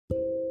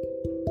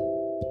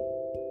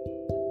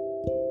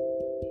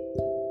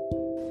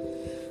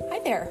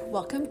there,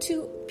 welcome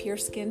to Pure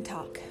Skin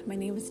Talk. My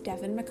name is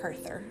Devin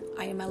MacArthur.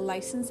 I am a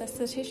licensed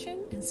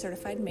esthetician and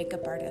certified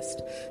makeup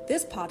artist.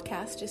 This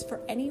podcast is for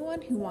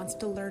anyone who wants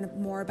to learn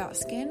more about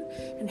skin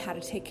and how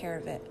to take care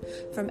of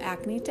it. From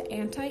acne to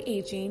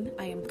anti-aging,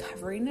 I am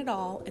covering it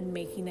all and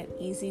making it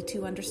easy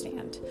to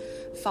understand.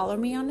 Follow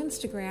me on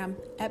Instagram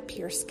at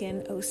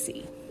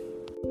PureSkinOC.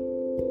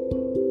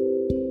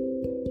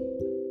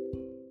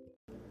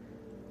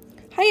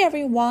 Hi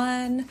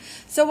everyone.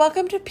 So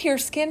welcome to Pure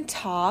Skin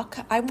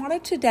Talk. I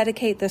wanted to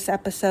dedicate this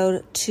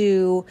episode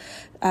to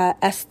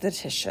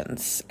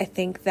estheticians. I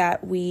think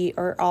that we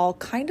are all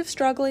kind of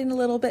struggling a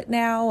little bit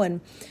now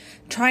and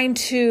trying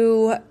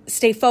to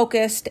stay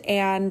focused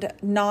and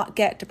not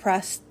get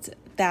depressed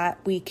that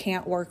we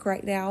can't work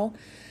right now.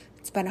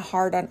 It's been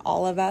hard on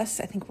all of us.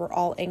 I think we're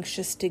all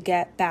anxious to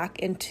get back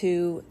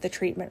into the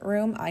treatment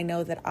room. I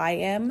know that I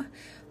am.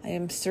 I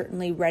am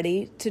certainly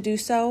ready to do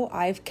so.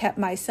 I've kept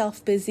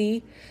myself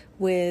busy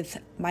with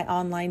my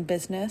online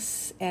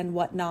business and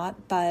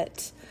whatnot,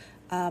 but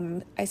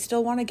I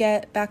still want to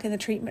get back in the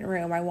treatment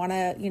room. I want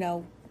to,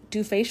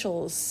 do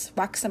facials,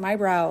 wax some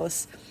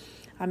eyebrows.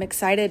 I'm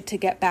excited to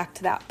get back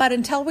to that. But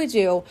until we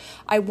do,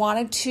 I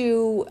wanted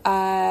to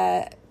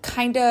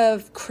kind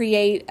of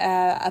create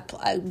a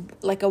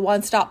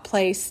one-stop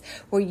place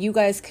where you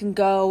guys can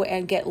go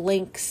and get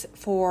links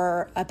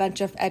for a bunch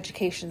of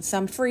education,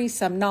 some free,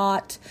 some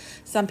not.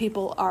 Some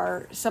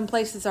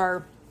places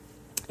are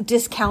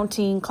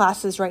discounting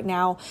classes right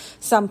now.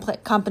 Some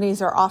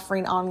companies are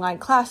offering online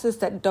classes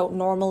that don't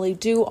normally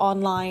do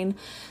online.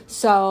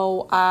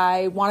 So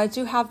I wanted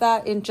to have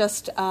that in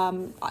just,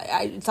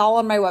 it's all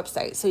on my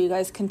website. So you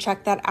guys can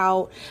check that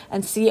out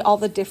and see all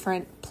the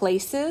different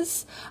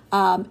places.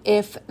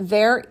 If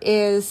there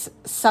is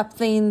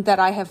something that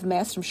I have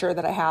missed, I'm sure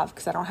that I have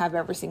because I don't have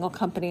every single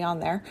company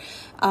on there.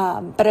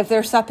 But if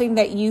there's something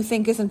that you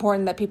think is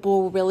important that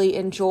people will really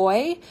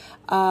enjoy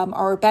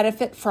or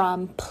benefit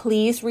from,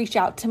 please reach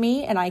out to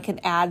me and I can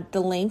add the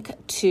link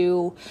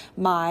to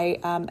my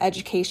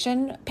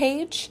education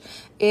page.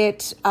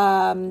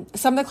 Some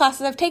of the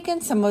classes I've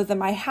taken, some of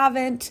them I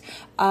haven't,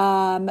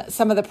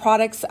 some of the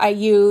products I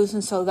use.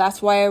 And so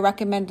that's why I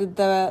recommended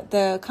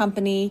the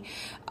company.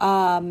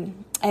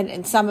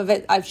 And some of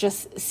it I've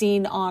just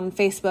seen on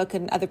Facebook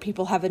and other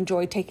people have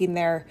enjoyed taking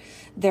their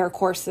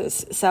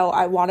courses. So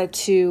I wanted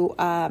to,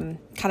 have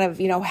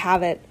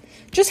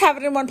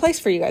it in one place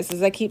for you guys,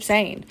 as I keep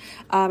saying.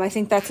 I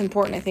think that's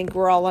important. I think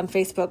we're all on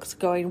Facebook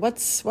going,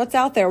 what's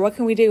out there? What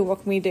can we do?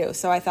 What can we do?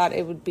 So I thought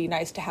it would be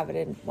nice to have it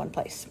in one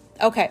place.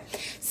 Okay.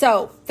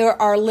 So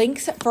there are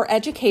links for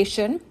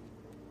education.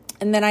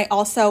 And then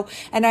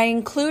I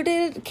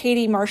included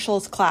Katie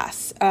Marshall's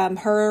class.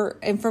 Her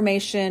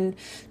information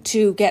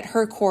to get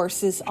her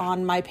course is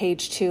on my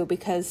page too,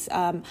 because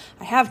I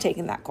have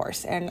taken that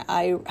course and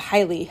I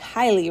highly,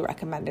 highly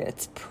recommend it.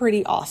 It's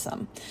pretty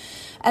awesome.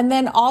 And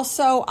then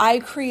also I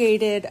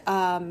created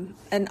an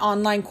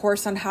online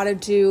course on how to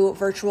do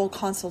virtual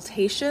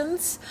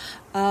consultations.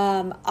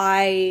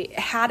 I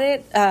had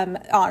it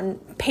on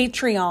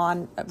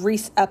Patreon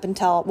up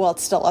until, well,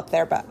 it's still up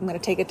there, but I'm going to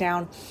take it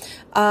down.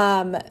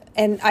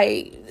 And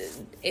I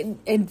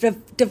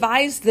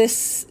devised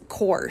this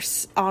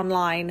course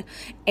online,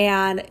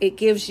 and it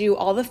gives you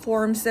all the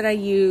forms that I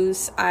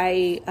use.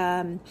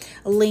 I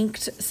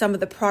linked some of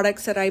the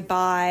products that I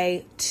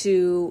buy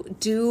to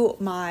do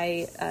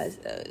my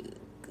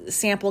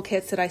sample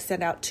kits that I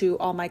send out to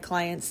all my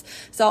clients.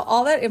 So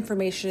all that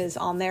information is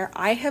on there.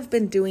 I have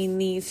been doing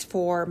these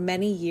for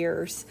many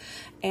years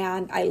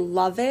and I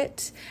love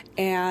it.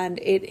 And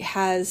it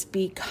has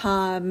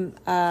become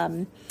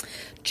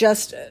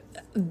just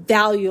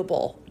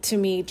valuable to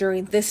me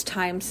during this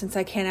time. Since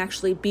I can't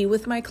actually be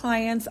with my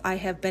clients, I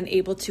have been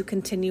able to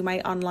continue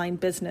my online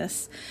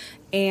business.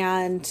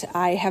 And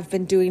I have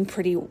been doing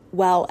pretty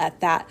well at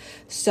that.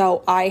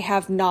 So I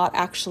have not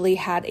actually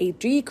had a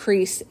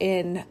decrease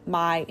in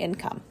my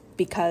income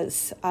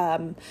because,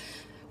 I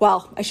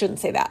shouldn't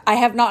say that. I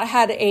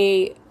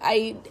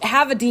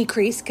have a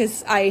decrease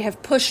because I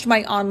have pushed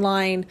my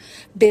online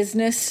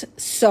business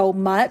so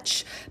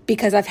much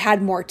because I've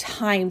had more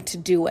time to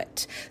do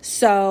it.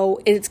 So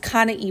it's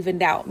kind of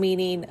evened out,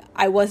 meaning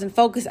I wasn't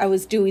focused. I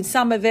was doing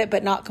some of it,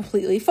 but not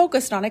completely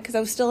focused on it because I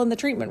was still in the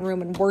treatment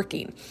room and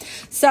working.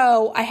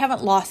 So I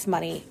haven't lost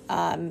money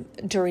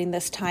during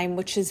this time,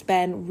 which has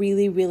been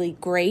really, really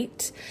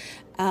great.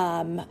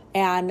 And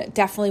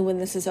definitely when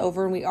this is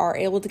over and we are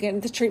able to get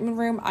into the treatment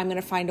room, I'm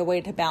going to find a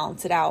way to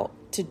balance it out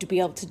to be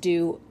able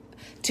to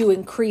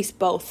increase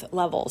both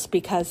levels,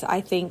 because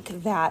I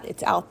think that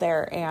it's out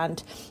there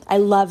and I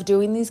love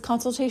doing these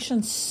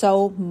consultations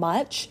so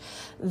much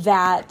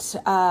that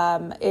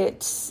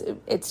it's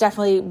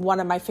definitely one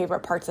of my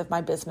favorite parts of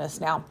my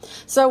business now.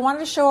 So I wanted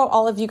to show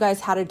all of you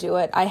guys how to do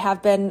it. I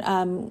have been,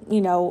 a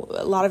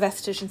lot of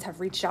estheticians have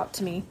reached out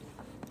to me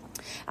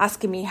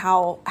asking me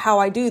how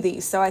I do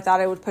these. So I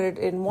thought I would put it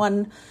in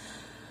one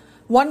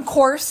one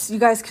course. You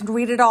guys can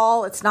read it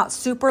all. It's not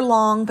super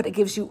long, but it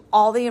gives you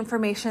all the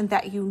information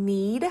that you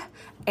need.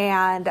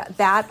 And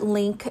that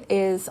link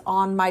is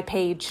on my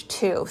page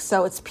too.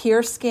 So it's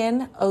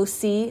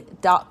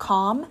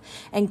pureskinoc.com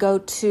and go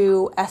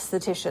to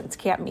estheticians.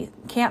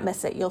 Can't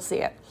miss it. You'll see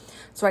it.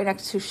 It's right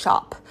next to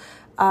shop.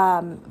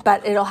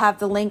 But it'll have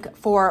the link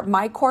for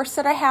my course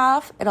that I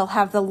have. It'll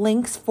have the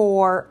links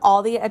for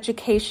all the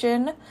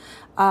education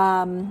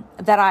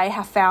that I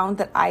have found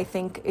that I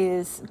think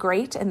is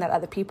great and that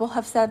other people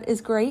have said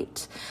is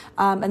great.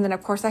 And then,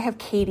 of course, I have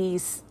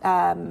Katie's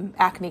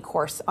acne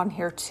course on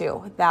here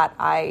too that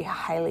I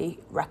highly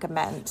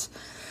recommend.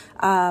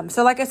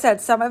 So like I said,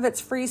 some of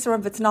it's free, some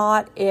of it's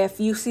not. If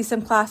you see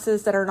some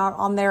classes that are not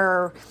on there,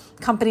 or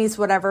companies,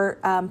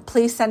 whatever,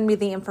 please send me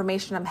the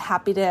information. I'm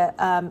happy to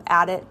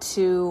add it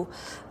to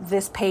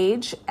this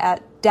page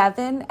at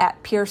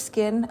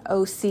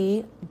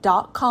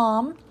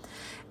devin@pureskinoc.com.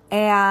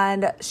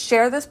 And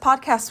share this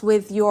podcast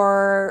with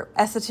your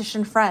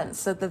esthetician friends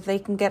so that they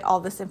can get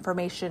all this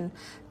information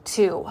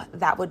too.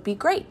 That would be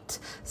great.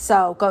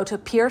 So go to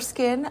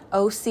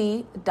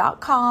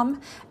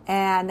pureskinoc.com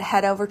and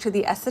head over to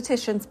the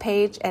estheticians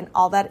page, and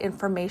all that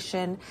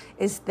information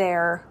is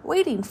there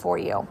waiting for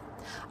you.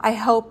 I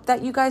hope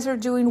that you guys are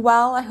doing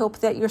well. I hope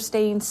that you're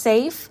staying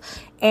safe,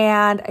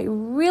 and I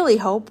really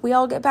hope we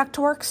all get back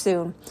to work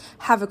soon.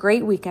 Have a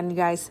great weekend, you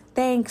guys.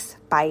 Thanks.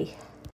 Bye.